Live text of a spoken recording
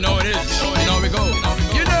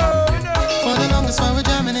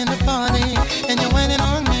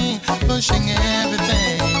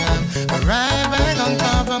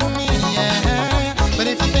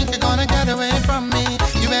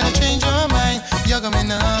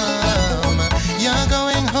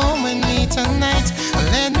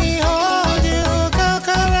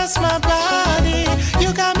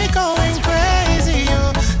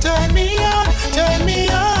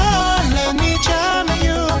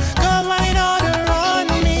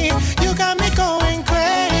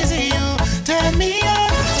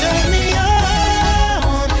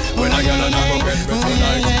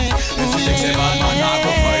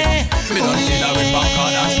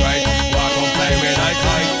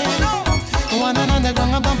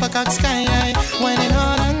cock sky high, when it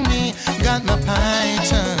all on me, got my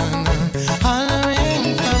python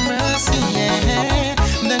hollering for mercy, yeah.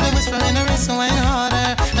 Then we whisper in her wrist, wine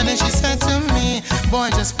harder, and then she said to me, boy,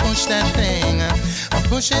 just push that thing, or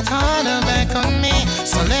push it harder back on me.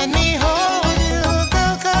 So let me hold you,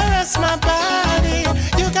 girl, caress my body.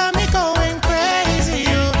 You got me going crazy.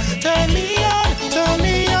 You turn me on,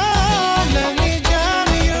 let me jam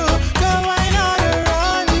you. Go wine harder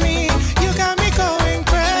on me. You got me going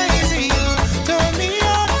crazy. You turn me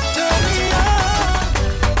on.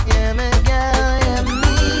 Yeah, me girl, yeah,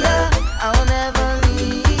 me, yeah. I'll never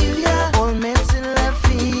leave ya. Hold me till I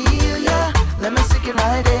feel ya. Let me stick it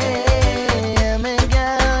right there. Yeah, me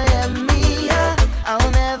girl, yeah, me, yeah.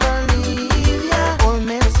 I'll never leave ya. Hold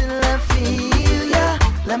me till I feel ya.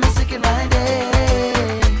 Let me stick it right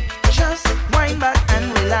there. Just wind back and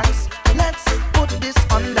relax. Let's put this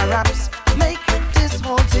under wraps. Make this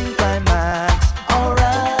whole thing climax.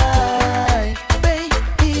 Alright,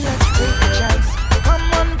 baby, let's take a chance. Come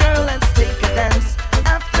on, girl, let's take a dance.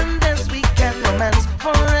 After this, we can romance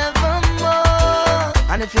forevermore.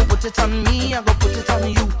 And if you put it on me, I go put it on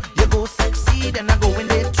you. You go sexy, then I go in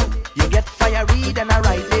there too. You get fiery, then I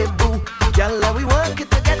ride there, boo. Girl, let we work it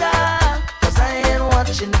together. Cause I ain't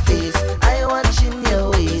watching the face, I watching your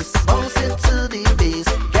waist. Bounce it to the bass.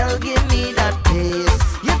 Girl, give me that pace.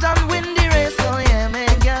 You done win the race, so yeah, me,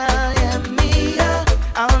 girl, yeah, me, yeah.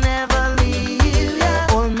 I'll never leave ya.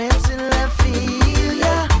 Hold me till I feel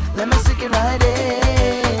ya. Let me stick it right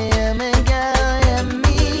there. Yeah, me, girl, yeah,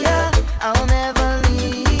 me, yeah. I'll never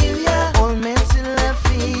leave ya. Hold me till I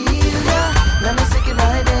feel ya. Let me stick it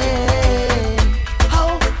right there.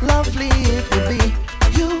 How lovely it would be,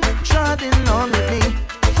 you trotting on with me,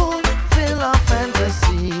 fulfill our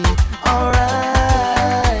fantasy.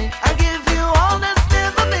 Alright, I give you all that's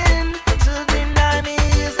never been. To deny me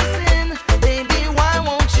is a sin. Baby, why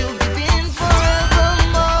won't you give in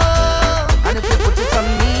forevermore? And if you put it on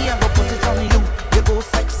me, I go put it on you. You go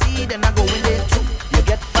sexy, then I go in there too. You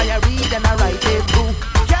get fiery, then I ride there too.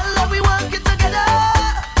 Girl, let we work it together.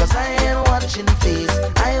 Cause I ain't watching face,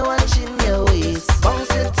 I watching your waist.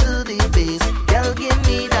 Bounce it to the bass. Girl, give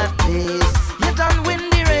me that pace. You done win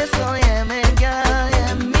the race, so yeah, me, girl,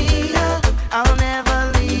 yeah, me, yeah. I'll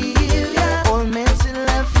never leave ya. Hold me till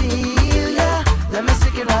I feel ya. Let me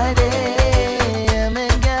stick it right there. Yeah, me,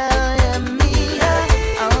 girl, yeah, me,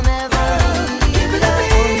 yeah. I'll never leave ya.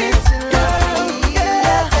 Hold me till I feel ya.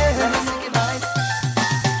 Let me stick it right there.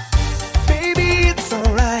 Baby, it's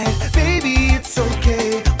alright. Baby, it's okay.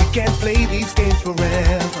 We can't play these games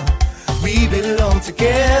forever. We belong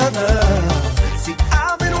together. See,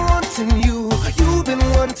 I've been wanting you. You've been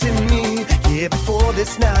wanting me. Yeah, before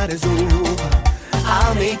this night is over,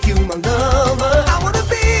 I'll make you my lover. I wanna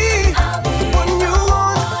be the one you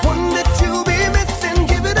want, one that you'll be missing.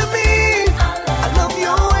 Give it to me. I love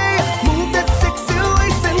your way. Move that sexy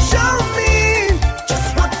waist and show me just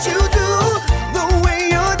what you do. The way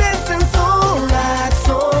you're dancing, so right,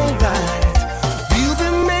 so right. We've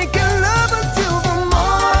been making love until the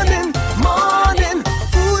morning, morning.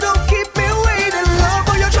 Ooh, don't keep me waiting. Love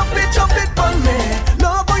how you chop it for me.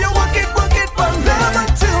 Love how you work it for me. Love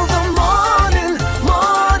until the morning,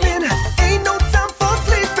 morning. Ain't no time for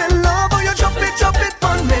sleeping. Love how you chop it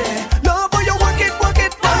for me. Love how you work it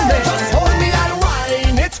for me. Just hold me and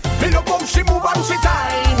wine it. Me love how she move and she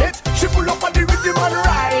time it. She pull up on the rhythm and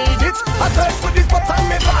ride it. I search for this but and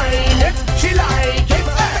me find it. She like it.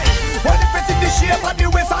 Hey. When the face in the shape of the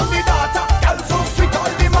waist and the daughter. Girl so sweet all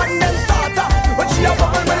the man them starter. When she a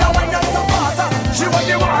bubble when a wine and some water. She want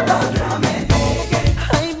the water.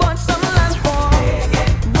 I bought some land for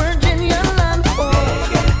Virginia land for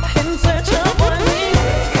in search of money,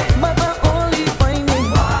 but I only find it.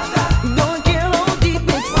 Don't care how deep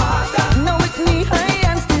it's. Now it's knee high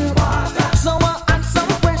and still. So I add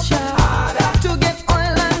some pressure to get all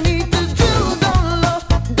I need to drill down low,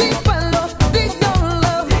 deep and low, dig down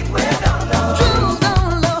low, drill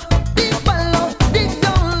down low,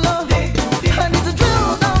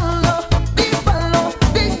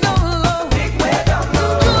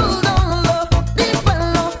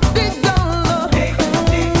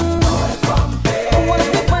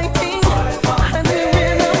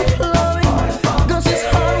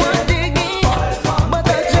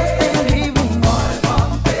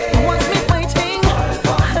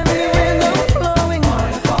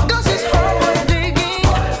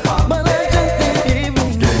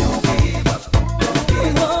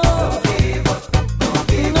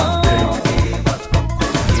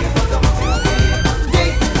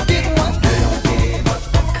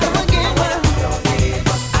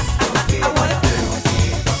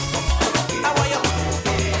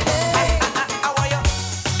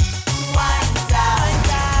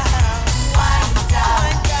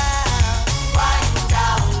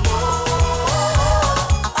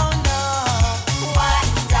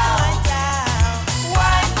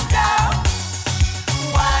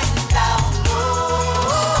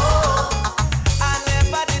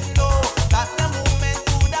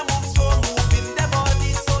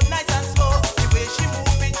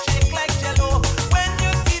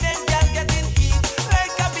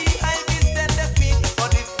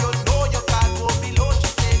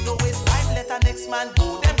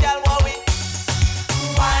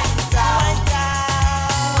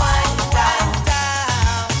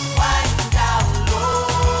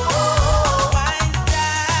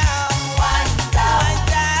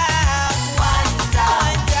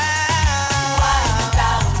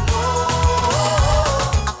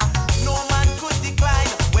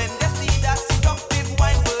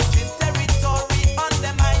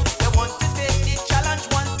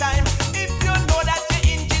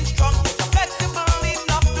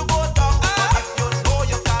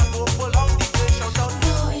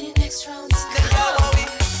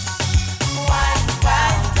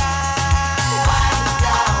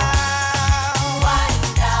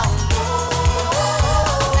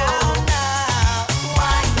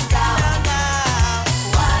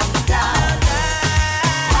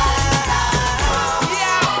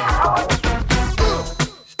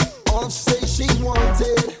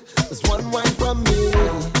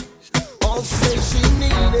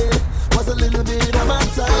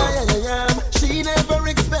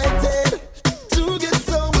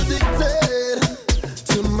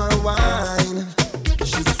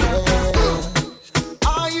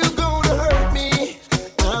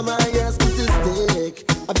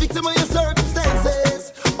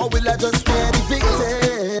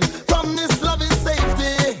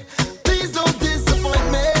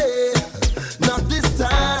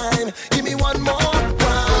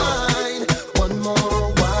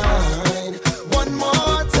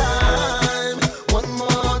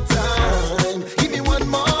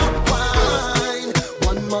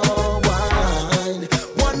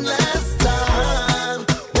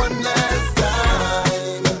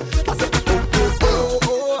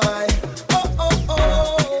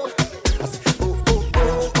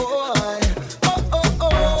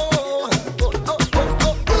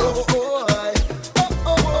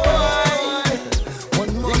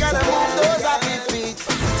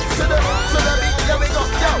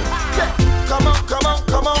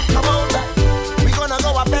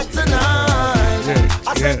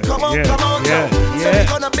 said, come on, come on, yeah. So we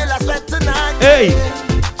gonna build a sweat tonight. Hey.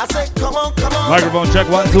 I said, come on, come on. Microphone check,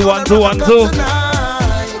 1 2 1 2 1 2. Yeah,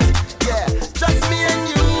 just me and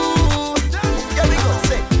you. Here we go.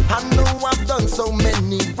 Say, I know I've done so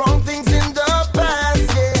many wrong things in the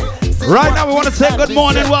past. Yeah. Right now we want to say good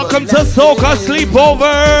morning. Welcome to SOCA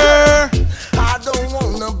Sleepover. I don't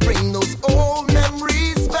wanna bring those old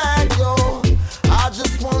memories back, yo. I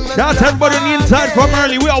just wanna. Shout out to everybody on the inside from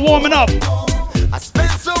early. We are warming up. I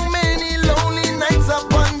spent so many lonely nights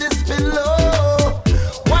up on this pillow,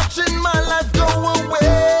 watching my life go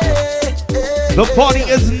away. The party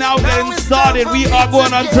is now getting started. We are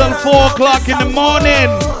going until 4 o'clock in the morning.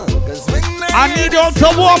 I need y'all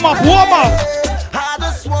to warm up, warm up. I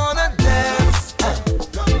just wanna dance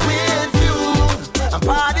with you and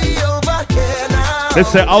party over here now. They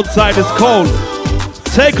say outside is cold.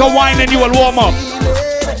 Take a wine and you will warm up.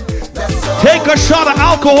 Take a shot of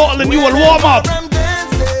alcohol and you will warm up.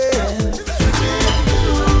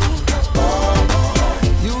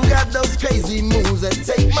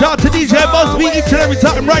 Shout out to DJ Busby each and every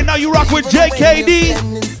time. Right now you rock with JKD.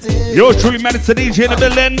 Yo, 3 minutes to DJ in the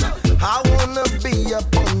building. I wanna be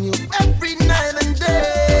upon you every night and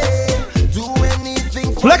day. Do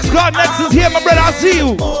anything. Flex God next is here, my brother. I see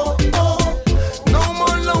you. No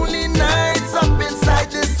more lonely nights up inside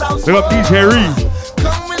this house. Big up DJ Reed.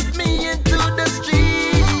 Come with me into the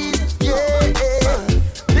streets.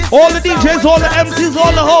 Yeah. All the DJs, all the MCs,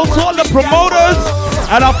 all the hosts, all the promoters.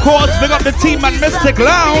 And of course, big up the team at Mystic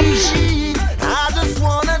Lounge. I just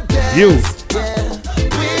wanna dance. You.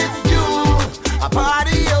 With you. A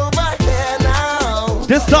party over here now.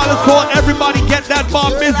 This style is called Everybody Get That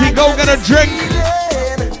Bar Busy. Go get a drink.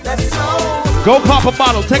 Go pop a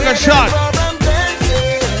bottle. Take a shot.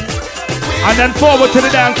 And then forward to the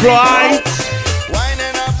dance floor. Right?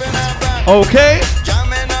 Okay.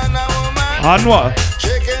 On what?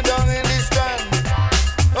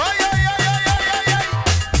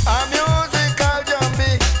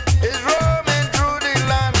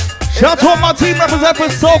 Shout out to all my team represent for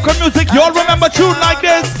soca music. Y'all remember tune like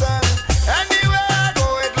this?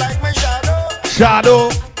 Shadow.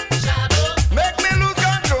 Make me lose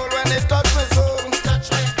control when it touch me soul.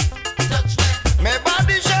 My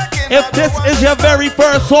body shaking. If this is your very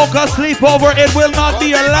first soca sleepover, it will not be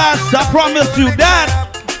your last. I promise you that.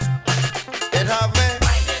 It have me.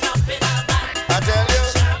 I tell you.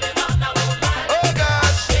 Oh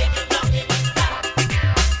gosh.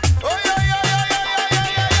 Oh yeah.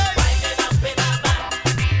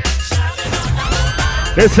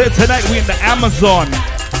 They said tonight we in the Amazon.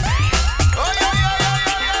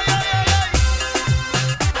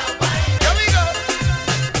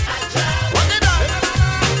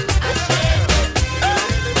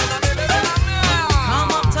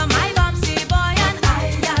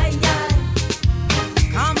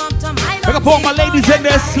 Look up all my ladies in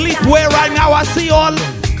their sleepwear right now. I see all.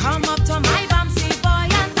 Come up to my bouncy boy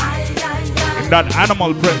and In that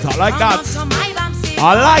animal print. I like that.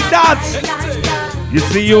 I like that. You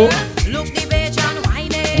see you. Look the bitch and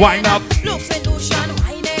whining. Wind up. Look St. Lucian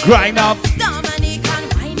whining. Grind up. Dominican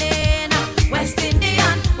whining. West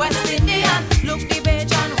Indian. Look the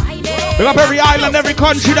bitch and whining. Pick up every island, every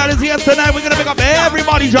country that is here tonight. We're gonna pick up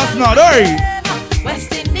everybody just now. Hey.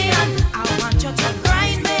 West Indian. I want you to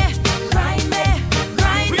grind me. Grind me.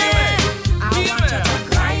 Grind me. I want you to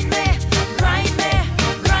grind me. Grind me.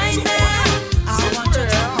 Grind me. I want you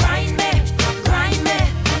to grind me. Grind me.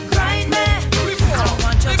 Grind me. I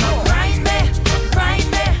want you to grind me. Grind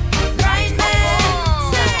me. Grind me.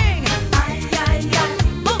 Sing. Ay, ay, ay.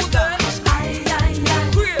 Oh gosh. Ay, ay, ay.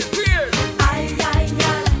 Queer. Ay, ay,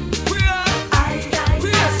 ay. Ay, ay, ay.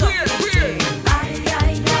 Ay,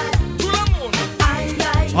 ay,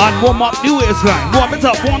 ay. On warm up, new waistline. Warm it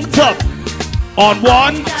up, warm it up. On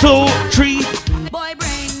 1, 2, 3. Boy,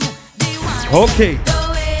 bring the wine. Okay.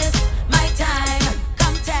 Don't waste my time.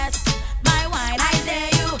 Come test my wine. I dare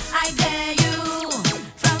you.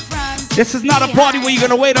 From front. This is not a party where you're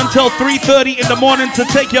gonna wait until 3:30 in the morning to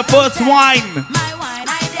take your first wine. My wine.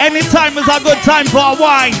 I dare Anytime is a good time for a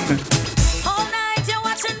wine. All night you're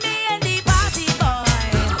watching me and the party boy.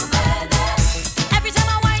 Every time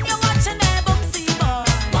I wine, you're watching me bouncy boy.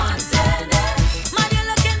 Man, you're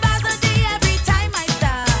looking buzzardy every time I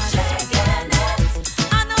start.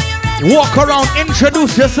 I know you're ready. Walk around,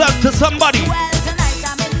 introduce yourself to somebody. Well, tonight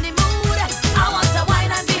I'm in the mood. I want to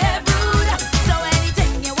wine and behave rude. So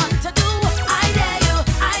anything you want to do, I dare you.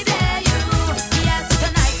 Yes,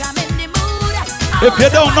 tonight I'm in the mood. If you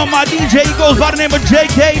don't know my DJ, he goes by the name of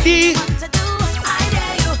JKD. To do, I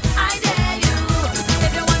dare you.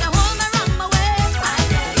 If you wanna hold me around my waist, I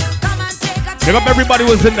dare you. Come and take a Big up everybody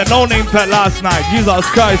who was in the No Name Pet last night. Jesus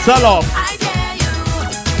Christ, sell off.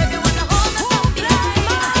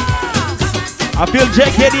 I feel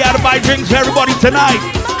JKD had to buy drinks for everybody tonight.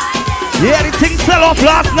 Yeah, the thing sell off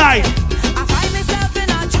last night.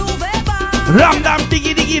 Ram dam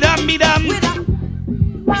diggy diggy dam me dam.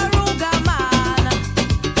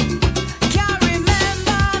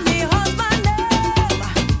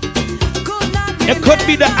 It could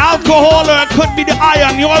be the alcohol or it could be the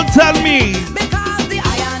iron. You all tell me.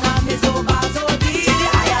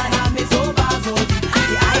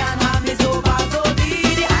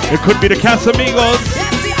 It could be the Casamigos.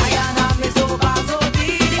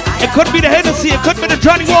 It could be the Hennessy. It could be the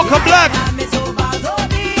Johnny Walker Black.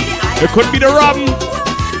 It could be the rum.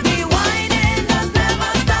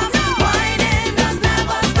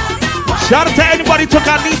 Shout out to anybody who took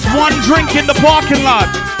at least one drink in the parking lot.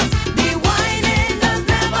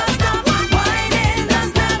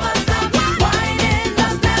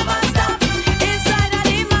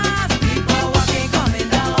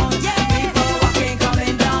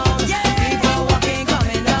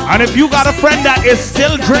 And if you got a friend that is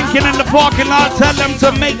still drinking in the parking lot, tell them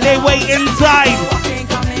to make their way inside.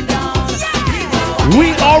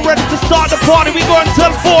 We all ready to start the party. We go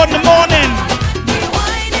until 4 in the morning.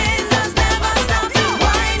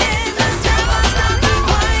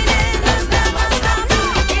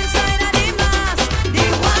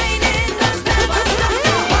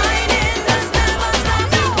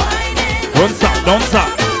 Don't stop, don't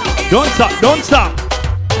stop, don't stop, don't stop.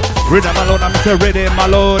 Rhythm alone, I'm say rhythm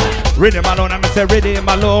alone. Rhythm alone, I'm say rhythm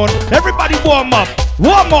alone. Everybody warm up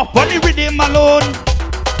on the rhythm alone.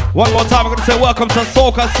 One more time, I'm gonna say welcome to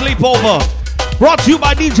SOCA Sleepover. Brought to you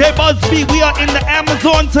by DJ Busby. We are in the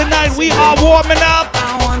Amazon tonight. We are warming up.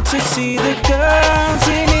 I want to see the girls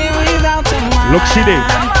in here without a mind. Look, she did.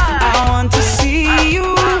 I want to see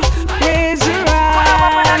you raise your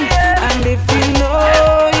hand. And if you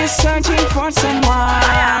know you're searching for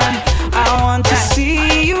someone, I want to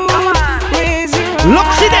see you raise your hand. Look,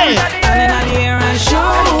 she did. And in the air and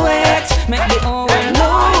show it. Make the whole world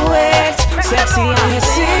know it. Sexy and you're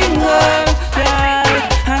single, girl.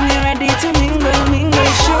 And you're ready to mingle,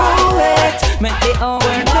 mingle, show it. Make the whole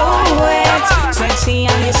world know it. Sexy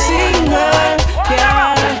and you're single,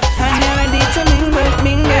 girl. And you're ready to mingle,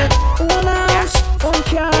 mingle.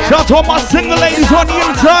 Shout out to all my single ladies on the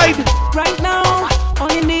inside. Right now,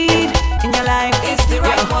 all you need in your life is the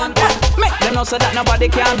right one. Make them know so that nobody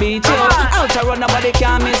can beat you. Out to run, nobody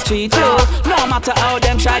can mistreat you. No matter how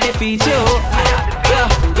them try to defeat you.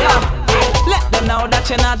 Yeah. Let them know that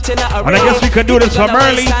you're not in a hurry. And I guess we can do this from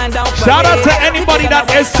early. Shout out to anybody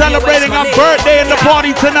that is celebrating a birthday in the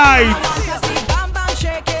party tonight.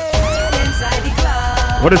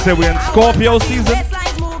 What is it? We're in Scorpio season.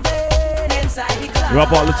 We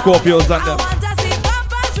have all the Scorpios on them.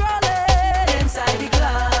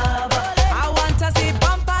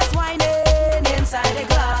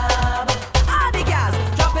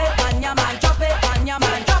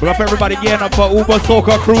 We up everybody getting up for Uber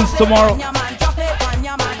Soca cruise tomorrow.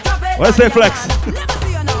 What I say, Flex?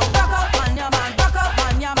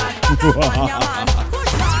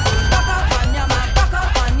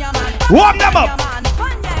 Warm them up.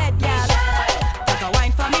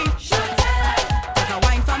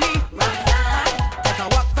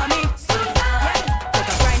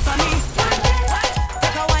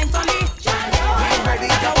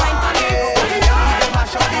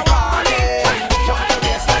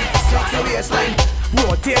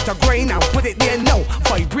 Rotate a grain and put it there now.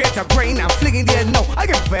 Vibrate a grain and fling it there now. I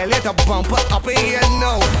can feel it a bumper up in here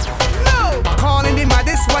now. No! Calling the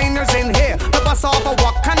maddest whiners in here. The bus off a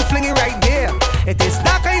walk and fling it right there. It is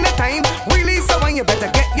that kind of time, really, so when you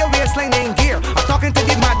better get your waistline in gear. I'm talking to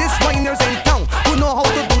the maddest whiners in town who know how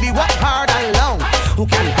to do the work hard and long. Who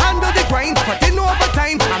can handle the grind, put in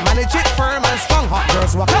overtime and manage it firm and strong. Hot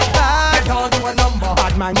girls walk up back, they all do a number.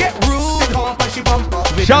 Bad man get rude, they come and she bumper.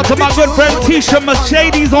 Shout out to my good friend Tisha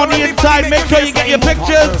Mercedes on the inside. Make sure you get your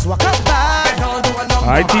pictures.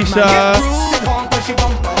 Hi, Tisha.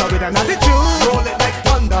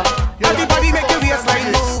 Everybody make your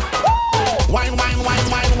waistline move. Wine, wine, wine,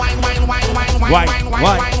 wine, wine, wine,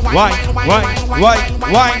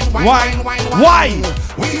 wine, wine, wine.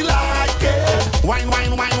 We like it. Wine,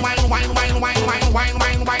 wine, wine, wine, wine, wine, wine, wine, wine, wine,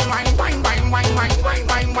 wine, wine, wine, wine, wine, wine,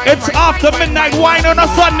 wine, wine. It's after midnight wine on a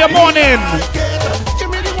Sunday morning. Give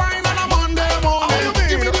me the wine on a Monday morning.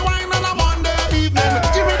 Give me the wine on a Monday evening.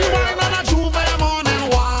 Give me the wine on a Tuesday morning.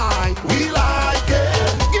 Why? We like it.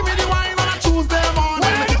 Give me the wine on a Tuesday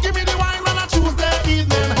morning. Give me the wine on a Tuesday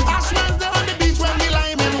evening. Ash Wednesday on the beach when we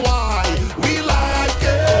liming. Why? We like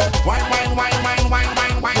it. Wine, wine, wine, wine, wine,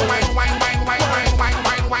 wine, wine, wine, wine, wine, wine,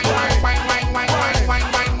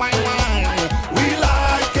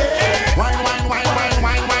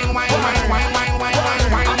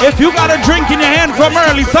 you got a drink in your hand from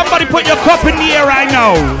early, somebody put your cup in the air right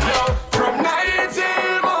now.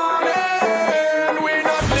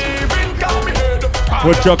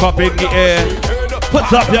 Put your cup in the air.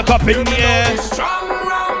 Put up your cup in the air.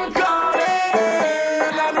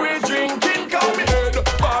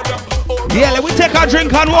 Yeah, let me take our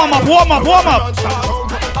drink and warm up, warm up, warm up.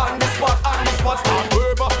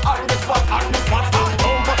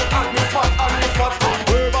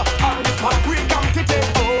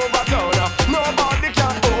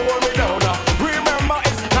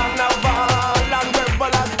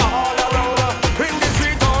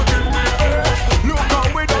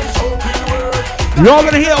 You're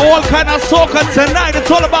gonna hear all kind of soca tonight.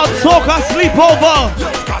 It's all about soca sleepover.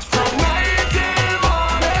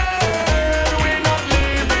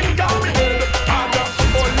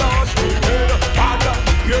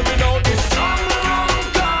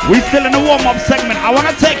 We still in the warm-up segment. I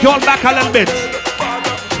wanna take you all back a little bit.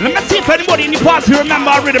 Let me see if anybody in the party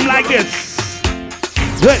remember a rhythm like this.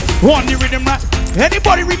 Good. One the rhythm right.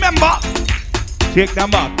 Anybody remember? Take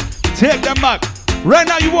them back. Take them back. Right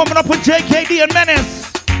now you warming up with JKD and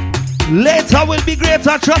Menace. Later will be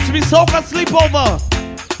greater. Trust me, soca sleepover.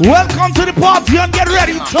 Welcome to the party and get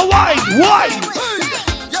ready to wine. Wine.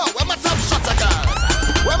 Yo, where my top shotter guys?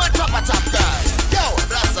 Where my top guys? Yo,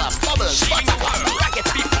 blossom, bubbles, buttercup, rack it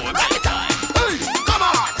up. Hey, come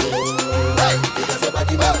on. Hey,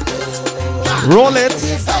 roll it.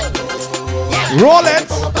 Roll it.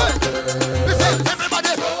 listen,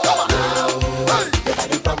 everybody, come on.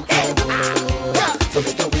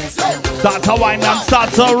 Start to wind and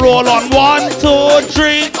start to roll on 1, 2,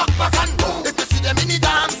 3. If you see them in the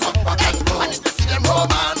dance, and if you see them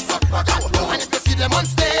romance, and if you see them on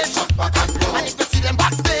stage, and if you see them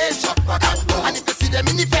backstage, and if you see them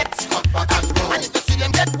in the vet, and if you see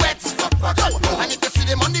them get wet, and if you see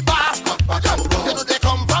them on the bar, you know they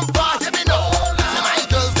come from far. Hear me now. See my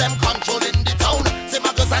girls them controlling the town. See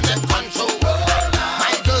my girls and them control.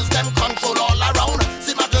 My girls them control all around.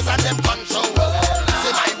 See my girls and them control.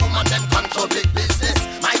 See my woman them control big business.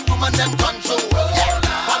 My woman them control. Yeah,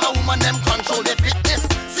 all my woman them control the fitness.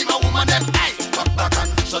 See my woman them hey.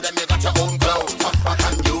 Show them you got your own clothes.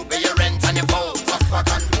 You pay your rent and your phone.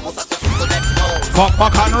 Most of the food the next door. Cock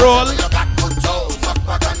back and roll. You got good toes.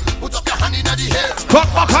 Put up your hand in the air. Cock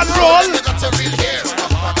back and roll. You got your real hair.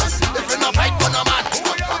 If you not fight for no man,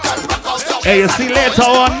 rock out your Hey, you see later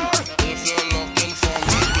on. If you're looking for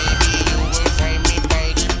me, baby, you will find me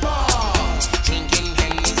by the bar, drinking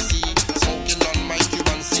Hennessy, smoking on my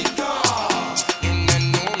Cuban cigar. You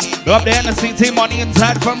know me, Go up the Hennessy team on the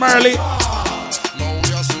inside from early. know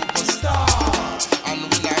you're a superstar, and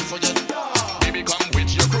we not forget. Baby, come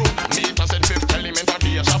with your crew. Meet us in Fifth Element or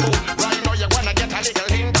the Shabu. Right now you're gonna get a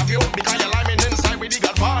little interview because you're liming inside with the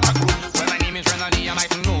Godfather crew. Well, my name is Renaldi, I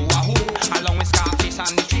might know who. Along with Scarface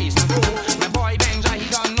and the Cheese and Brew. My boy Benja, he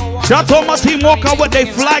don't know what. Shout out my team Walker with they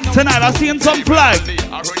flag tonight. I'm seeing some flag.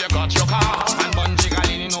 I heard you got your car. And Bunji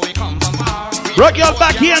Galini, know we come from far. Rock your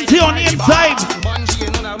back here and on the inside. Bunji,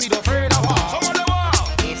 you know that we don't afraid of war.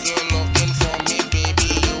 If you're looking for me, baby,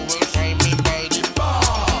 you will find me by the bar,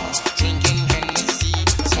 drinking Hennessy,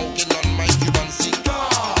 smoking on my Cuban cigar.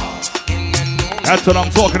 That's what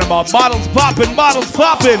I'm talking about. Bottles popping, bottles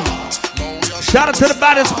popping. Shout out to the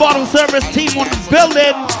baddest bottle service team on the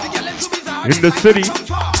building in the city.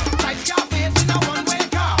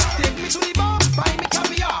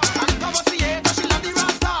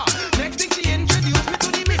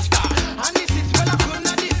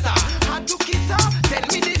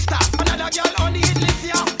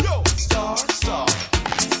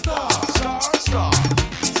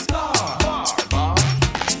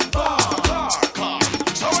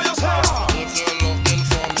 If you're looking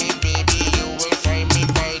for me, baby, you will find me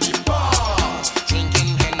by the bar,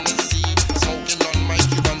 drinking Hennessy, smoking on my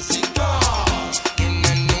Cuban cigar. You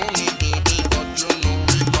don't know me, baby, but you know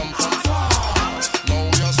we come from far. Know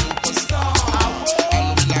you're a superstar, and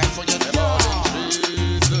we like for you to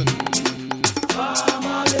reason.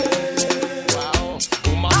 Wow,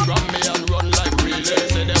 woman grab me and run like relay.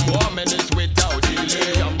 Say them woman is without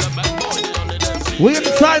delay. I'm the bad boy, the only them see. We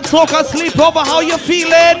inside Soca Sleepover. How you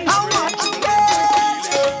feeling?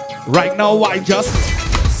 Right now, why just?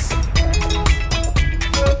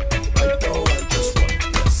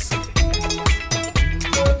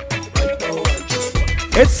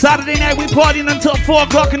 It's Saturday night. We partying until 4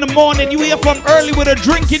 o'clock in the morning. You here from early with a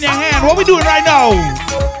drink in your hand. What we doing right now?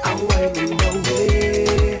 I'm winding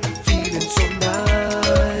away, feeling so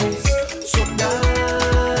nice, so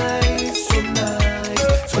nice, so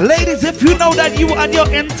nice. Ladies, if you know that you and your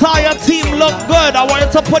entire team look good, I want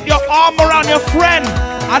you to put your arm around your friend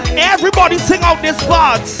And everybody sing out this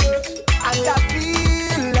part. And I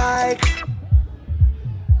feel like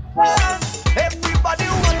everybody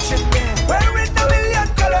watching me. Wearing the million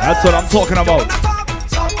colors. That's what I'm talking about.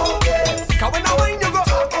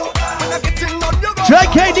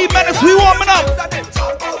 JKD Menace, we warming up.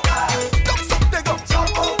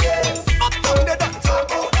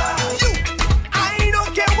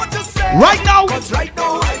 Right now. Cause right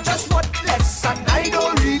now I just want less and I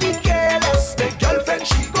don't really care less. My girlfriend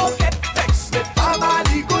she go get vexed. My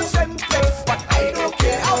family go send text. But I don't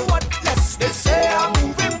care, I want less. They say I'm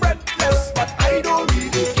moving breathless. But I don't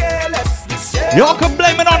really care less. This year Y'all can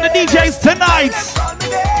blame it on the DJs tonight.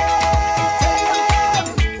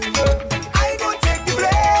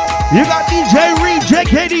 You got DJ Reed,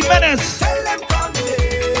 JKD Menace,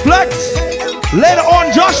 Flex, later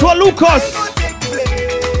on Joshua Lucas,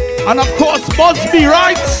 and of course Busby,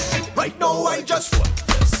 right? Right now I just want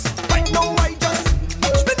this. Right now I just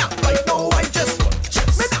watch me now. Right now I just check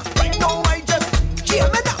me now. Right now I just hear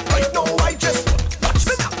me now. Right now I just watch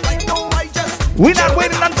me now. Right now I just. We're not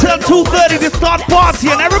waiting until 2:30 to start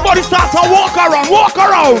partying. Everybody starts to walk around, walk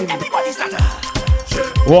around. Everybody start to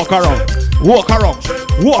walk around, walk around,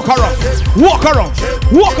 walk around, walk around,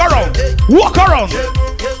 walk around, walk around.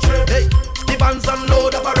 The bands on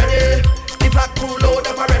load up already. The black crew load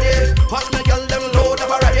up already. Hot my girl them load up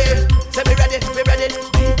already. Say me ready, me ready.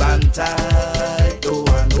 The band tight, don't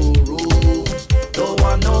want no room, don't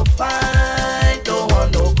want no fight, don't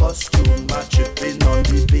want no costume. My chipping on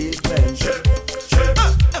the big bench.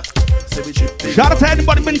 Say we chipping. Shout out to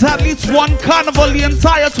anybody been to at least one carnival the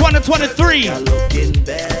entire 2023. Looking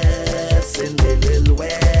best in the little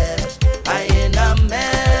west. I in a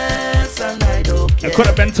mess and I don't care. It could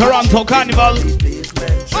have been Toronto Carnival.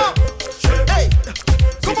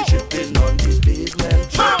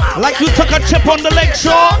 Like you took a chip on the lake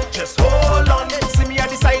shore. just hold on. See me at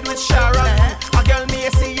the side with Sharon. A girl me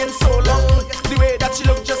a seeing so long. The way that she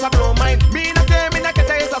look just a blow mind. Me in a game in a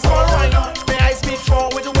keta is a small wine. Me I speed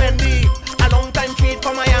forward with Wendy. A long time feed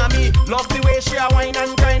for Miami. Love the way she a wine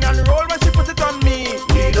and grind and roll when she put it on me.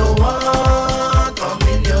 We don't want come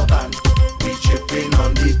in your band. We chipping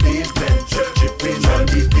on the pavement. Chipping on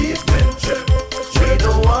the pavement. We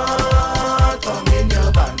don't want come in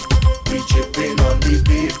your band. We chipping on the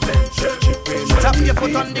pavement. Chipping on Tap the your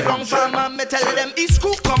foot on the ground, pavement. farm, and me tell them East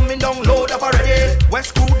Crew coming down, load up already.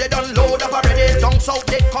 West Crew they done load up already. Down South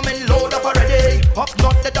they coming load up already. Up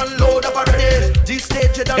North they done load up already. This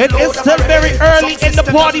stage they done It load is up still already. very early Some in the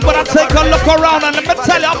system party, done but I load up take a look already. around and let me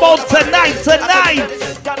tell you about tonight.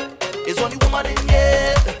 It's only woman in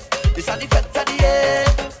here. It's a the fete of the year.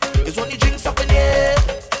 It's only drinks up in here.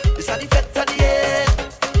 It's a the fete of the year.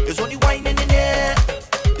 It's only wine in here.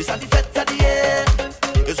 It's a the fete of the year.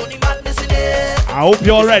 It's only madness in here. I hope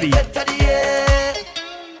you're ready. Fete of the year.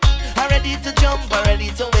 I'm ready to jump, I'm ready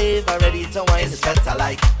to wave, I'm ready to wine. It's better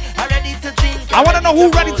like. I'm ready to drink. I want to know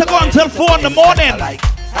who's ready to go until 4 in the morning. Like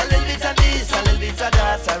a little bit of this, a little bit of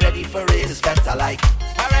that. I'm ready for it. It's better like.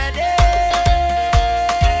 I'm ready.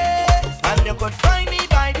 And you could find me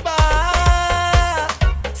by the bar,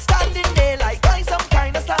 standing there like by some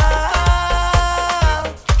kind of star.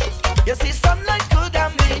 You see sunlight could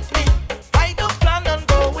have made me. I don't plan on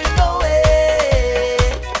going nowhere.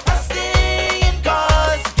 I stay in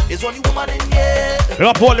cause there's only woman in here. We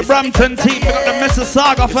got all the Brampton team, we got the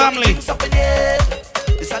Mississauga family.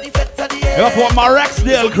 We got all my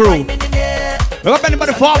Rexdale crew. We got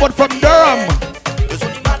anybody forward from Durham.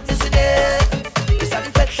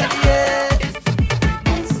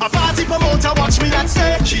 A party promoter watch me and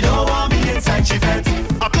say she don't want me inside she fed.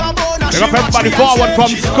 A club owner We she got watch everybody me and forward say from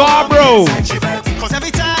she don't Scarborough. want me inside she fed. Cause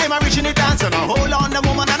every time I reach in the dance and I hold on the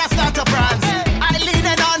woman and I start to prance. I lean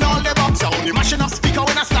in on all the box, I only mashing up speaker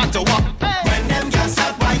when I start to walk. When them girls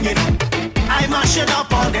start winding up, I mashing up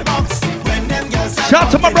all the box. When them girls start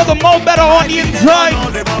Shout to my brother Mo Better on the inside. all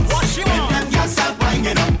the box. When them girls start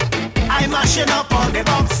winding up, I mashing up all the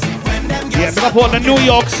box. When them girls Yeah, we got all the New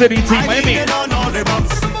York City team, I mean.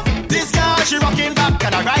 This girl, she rocking back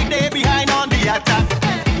and I right there behind on the attack.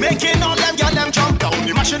 Making all them girl them jump down.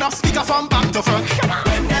 The mashing up speaker from back to front.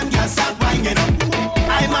 When them girls start winding up,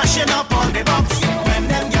 I mashing up all the box. When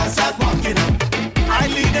them girls start walking up, I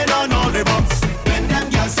leading on all the box. When them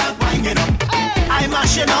girls start winding up, I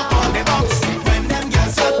mashing up all the box. When them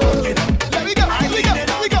girls start walking up, let me go, let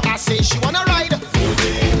me go. I say she wanna ride,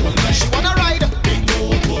 she wanna ride,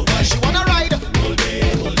 she wanna ride,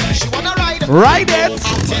 she wanna ride. Right it.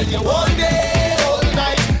 Tell you all day, all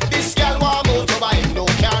night, this girl want motorbike, no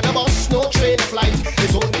car, no bus, no train, flight.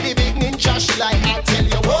 It's only the big ninja she like. I tell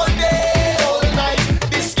you all day, all night,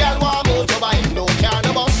 this girl want motorbike, no car,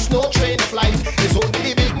 no bus, no train, flight. It's only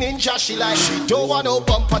the big She like, she don't want no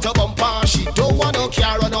bumper to bumper. She don't want no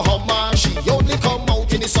car or no Hummer. She only come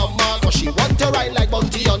out in the summer, cause she want to ride like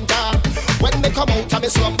Bounty Hunter. When they come out of me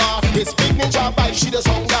slumber, this big ninja bike, she does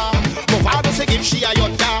hunger. My father say give she a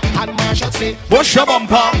yonder, and Marshall say, push your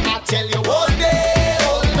bumper. I tell you all day,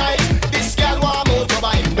 all night, this girl want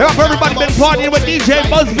motorbike. Yeah, everybody been partying with DJ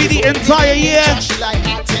Busby the entire year.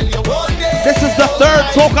 This is the third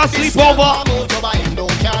SOCA sleepover. No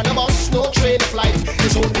car, no bus, no train, flight.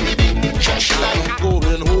 It's only the big ninja she like.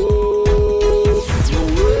 Going home.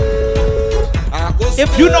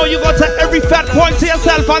 If you know, you go to every fat point to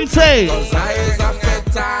yourself and say, I is a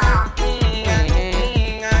feta.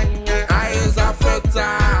 I is a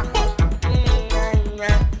feta.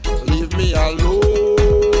 Leave me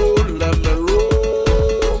alone, let me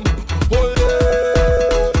roam.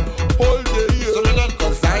 Hold it,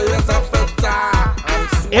 cause I is a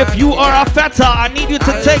feta. if you are a feta, I need you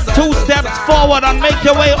to take 2 steps forward and make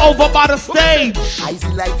your way over by the stage. I see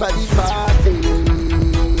life for the party.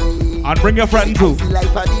 And bring your friend too.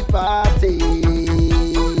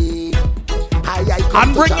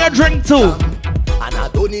 And bring your drink too. And I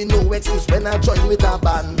don't need no excuse when I join with a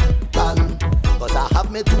band. Cause I have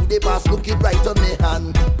me 2 day pass looking right on me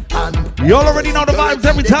hand. You already know the vibes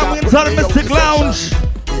every time we enter the Mystic Lounge.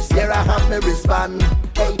 This year I have me wristband.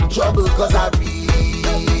 Ain't trouble cause I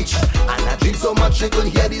reach. And I drink so much you could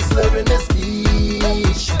hear the slur in the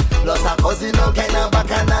speech. Plus I causing all kind of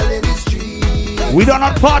bacchanal in the street. We do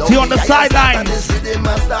not party on the sidelines.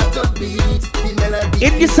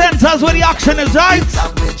 In the centers where the action is, right?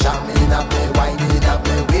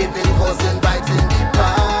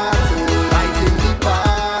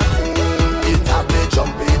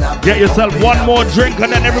 Get yourself one more drink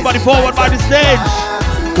and then everybody forward by the stage.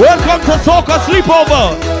 Welcome to SOCA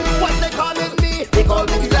Sleepover. What they calling me? They call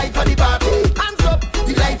me the life of the party. Hands up,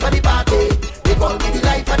 the life of the party. They call me the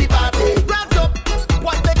life of the party. Hands up,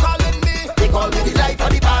 what they calling me? They call me the life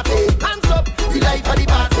of the party. Hands up, the life of the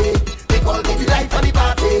party. They call me the life of the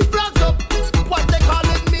party. Hands up, what they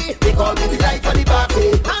calling me? They call me the life of the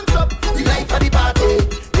party. Hands up, the life of the party.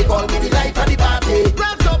 They call me the life of the party.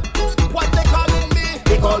 Hands up, what they calling me?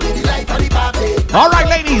 They call me the life of the party. All right,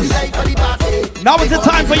 ladies. Now is the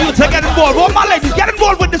time for you to get involved. Oh, my ladies, get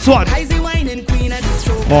involved with this one. I the whining queen of the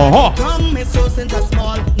show. From me so since I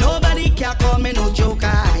small. Nobody can call me no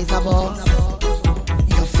joker. I's a boss.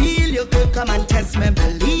 You feel you could come and test me.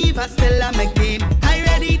 Believe I still am a game. I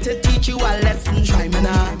ready to teach you a lesson. Try me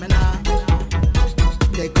now.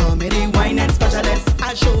 They call me the whining specialist.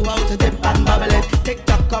 I show how to dip and bubble it. Tick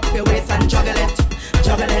tock up your waist and juggle it.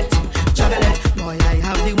 Juggle it. Juggle it. Boy, I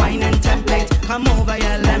have the whining template. Come over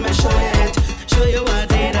here, let me show you it. Show you what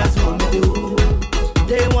they just want me do.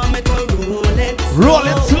 They want me to roll it. Roll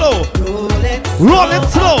it slow. Roll it. Roll it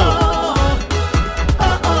slow.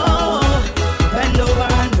 Bend over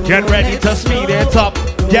and roll. Get ready to speed it up.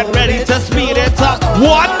 Get ready to speed it up.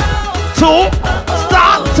 1, 2,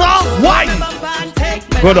 start to wine.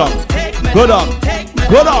 Good on. Good on.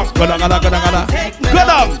 Good on. Good on. Good on. Good on. Good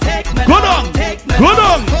on. Good on. Good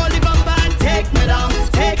on.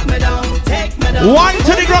 Wine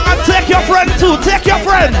to the ground and take your friend too. Take your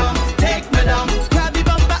friend.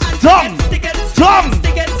 Tongue. Tongue.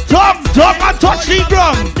 Tongue. Tongue and touch the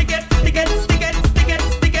ground.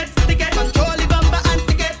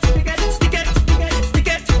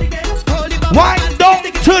 Wine down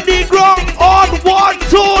to the ground on 1,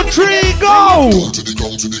 2, 3, go. Go to the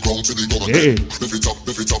ground, to the ground, to the ground again. Lift it up,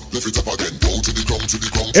 lift it up, lift it up again. Go to the ground, to the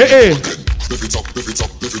ground, to the ground again. Lift it up, lift it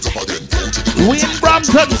up, lift it up again. Go to the ground. We in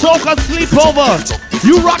Brampton, SOCA Sleepover.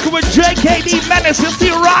 You rockin' with JKD Menace. You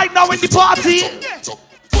see right now in the party.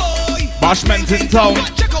 Bashment's in town.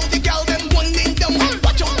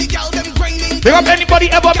 Big up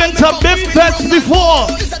anybody ever been to Bim Fest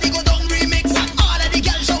before?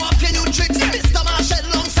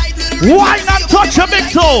 Why not touch a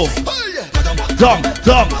big toe? Dung,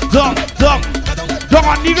 dung, dung, dung. Dung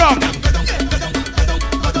on the ground.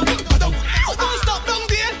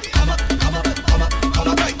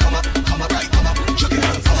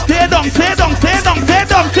 Stay down, stay down, stay down, stay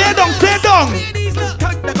down, stay down, stay down.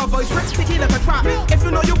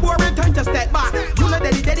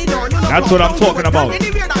 That's what I'm talking about.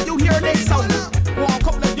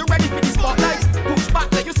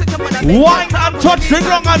 Wine and touch the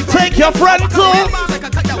ground and take your friend too.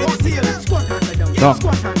 Dumb,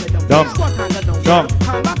 dumb, dumb.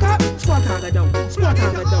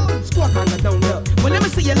 Well, let me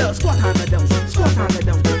see your love. Squat on the down, squat on the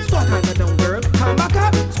down, squat on the down, girl. Come back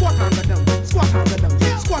up, squat on the down, squat on the down,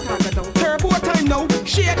 squat on the down. Turbo time No,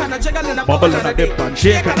 shake and a jiggle and a Bubble and a dip and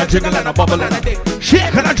shake and a jiggle and a bubble and a dip.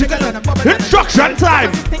 Shake and a jiggle and a bubble. Instruction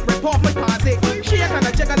time. Shake and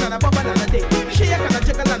a jiggle and a bubble and a dip. Shake and a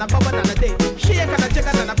jiggle and a bubble and a dip. Shake and a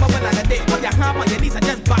jiggle and a bubble and a dip. Put your hand on your knees and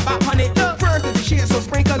just bop bop on it. First is the shake, so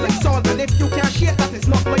sprinkle like salt. And if you can't shake, that is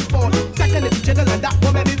not my fault. Second is the jiggle and that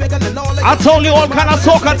one maybe wiggle and all. I told you all kind of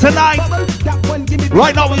soca tonight.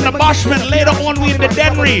 Right now we in the bashment. Later on we in the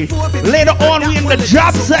denry. Later on we in the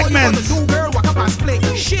job segment.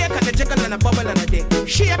 Shake and a jiggle and a bubble and a dip.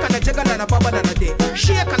 Shake and a jiggle and a bubble and a dip.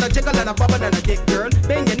 Shake and a jiggle and a bubble and a dip, girl.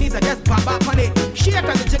 Bend your knees and just pop up on it. Shake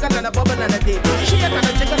and a jiggle and a bubble and a dip. Shake and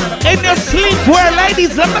a jiggle and a bubble. In your sleepwear,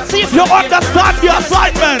 ladies, let me see if you understand the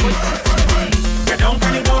assignment.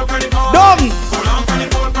 Done.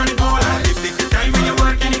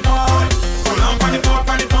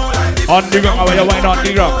 On the ground, how you wine on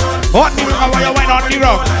the ground. On the ground, how you wine on the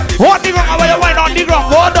ground. On the ground, how you wine on the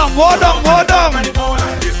ground. Go down, go down, go down.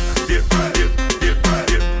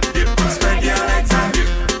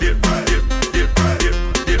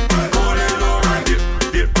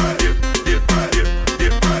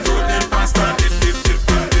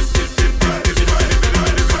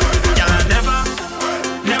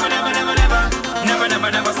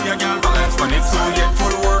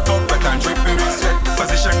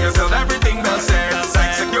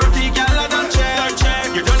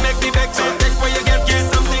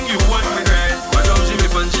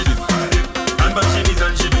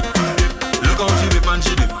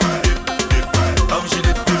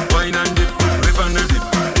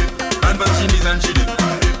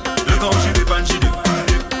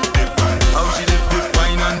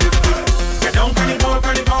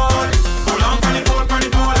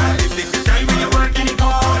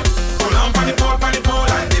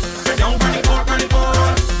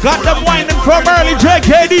 Got them whining from early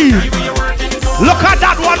JKD. Look at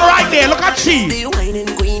that one right there. Look at she.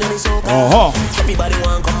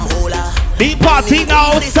 The party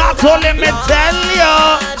now starts, so let me tell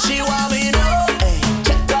ya.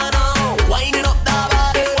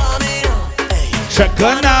 Check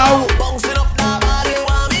her now.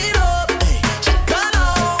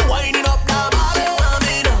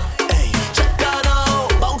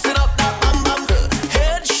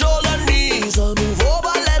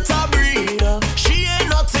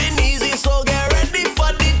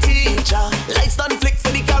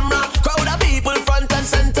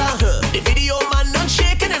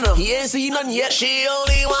 Yeah, she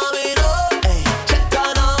only want me to, hey, check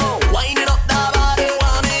her now, winding up that body,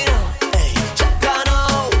 want me to, hey, check her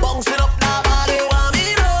now, bouncing up that body, want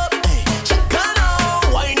me to, hey, check her now,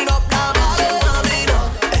 winding up that body, want me to,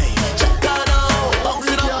 hey, check her now,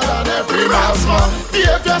 bouncing up that body. Every man's man,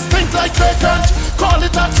 behavior stinks like fragrant. Call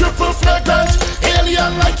it a triple flagrant.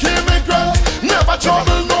 Alien like immigrant. Never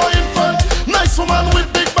trouble, no infant. Nice woman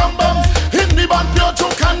with big bam bam. In the band, pure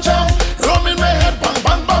joke and jam. Rum in my head, bang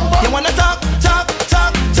bang bang bang. You wanna talk,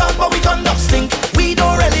 but we conduct stink. We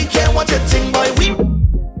don't really care what you think, boy. We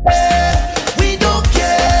don't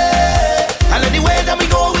care. And anyway that we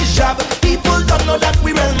go is job. People don't know that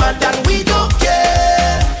we real mad and we don't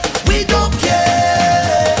care. We don't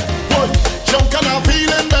care. Boy, junk and I'm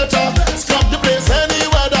feeling better. Scrap the place any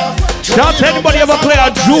weather. Shout to anybody ever play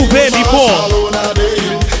a Juve before?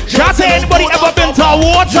 Shout to anybody ever been to a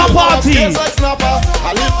water party?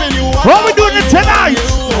 What we doing it tonight?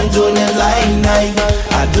 I'm doing it like Nike.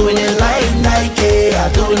 I'm doing it like Nike.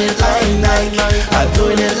 I'm doing it like Nike. I'm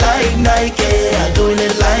doing it like Nike. I'm doing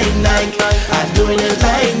it like Nike. I'm doing it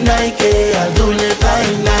like Nike. I'm doing it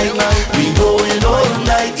like Nike. We going all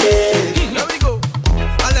night, yeah. Here we go.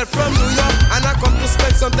 I left from New York and I come to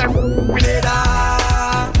spend some time later.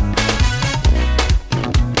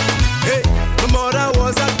 Hey, my mother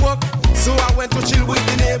was at work, so I went to chill with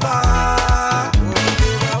the neighbor.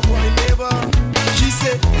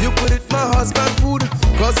 You could eat my husband food,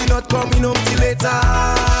 cause he not coming home till later.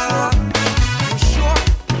 You sure?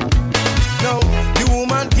 No, the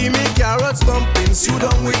woman give me carrots, dumplings, you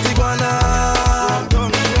done with the banana.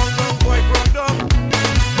 Wrong, boy, wrong.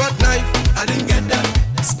 But knife, I didn't get that.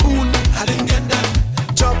 Spoon, I didn't get that.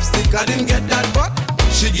 Chopstick, I didn't get that. But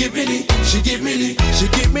she give me the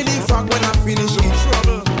fuck when I finish it.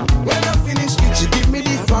 Trouble. When I finish it, she give me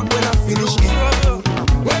the fuck when I finish it. Trouble.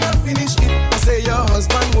 When I finish it, I say your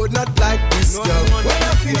husband would not like this girl. When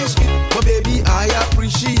I finish it, but baby, I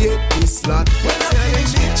appreciate this lot. When I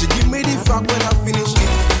finish it, she give me the fuck when I finish it.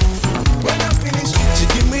 When I finish it, she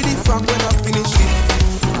give me the fuck when I finish it.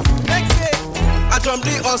 Next day, I jump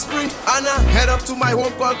the Osprey and I head up to my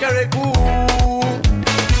home called Caribou.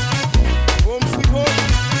 Home sweet home.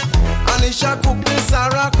 Anisha cook me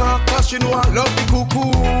Sarah cause she know I love the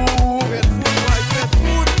cuckoo.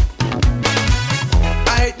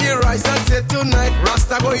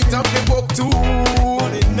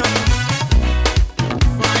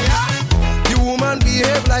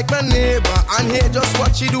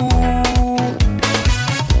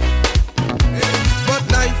 But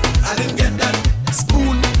knife, I didn't get that.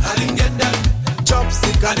 Spoon, I didn't get that.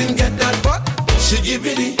 Chopstick, I didn't get that. But she give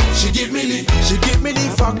me the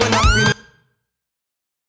fuck when I feel